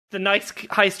The nice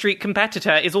high street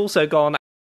competitor is also gone.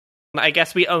 I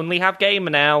guess we only have Gamer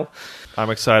now. I'm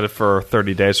excited for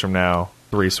 30 days from now.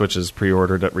 3 Switches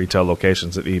pre-ordered at retail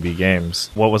locations at EB Games.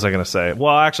 What was I going to say?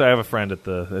 Well, actually, I have a friend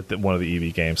at one of the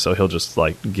EB Games, so he'll just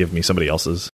give me somebody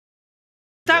else's.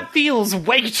 That feels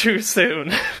way too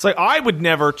soon. It's I would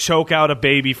never choke out a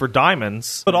baby for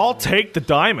diamonds, but I'll take the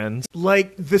diamonds.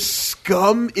 The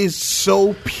scum is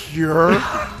so pure.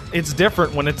 It's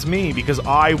different when it's me because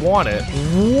I want it.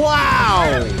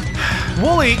 Wow!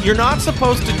 Wooly, you're not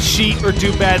supposed to cheat or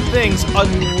do bad things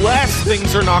unless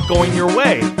things are not going your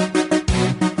way.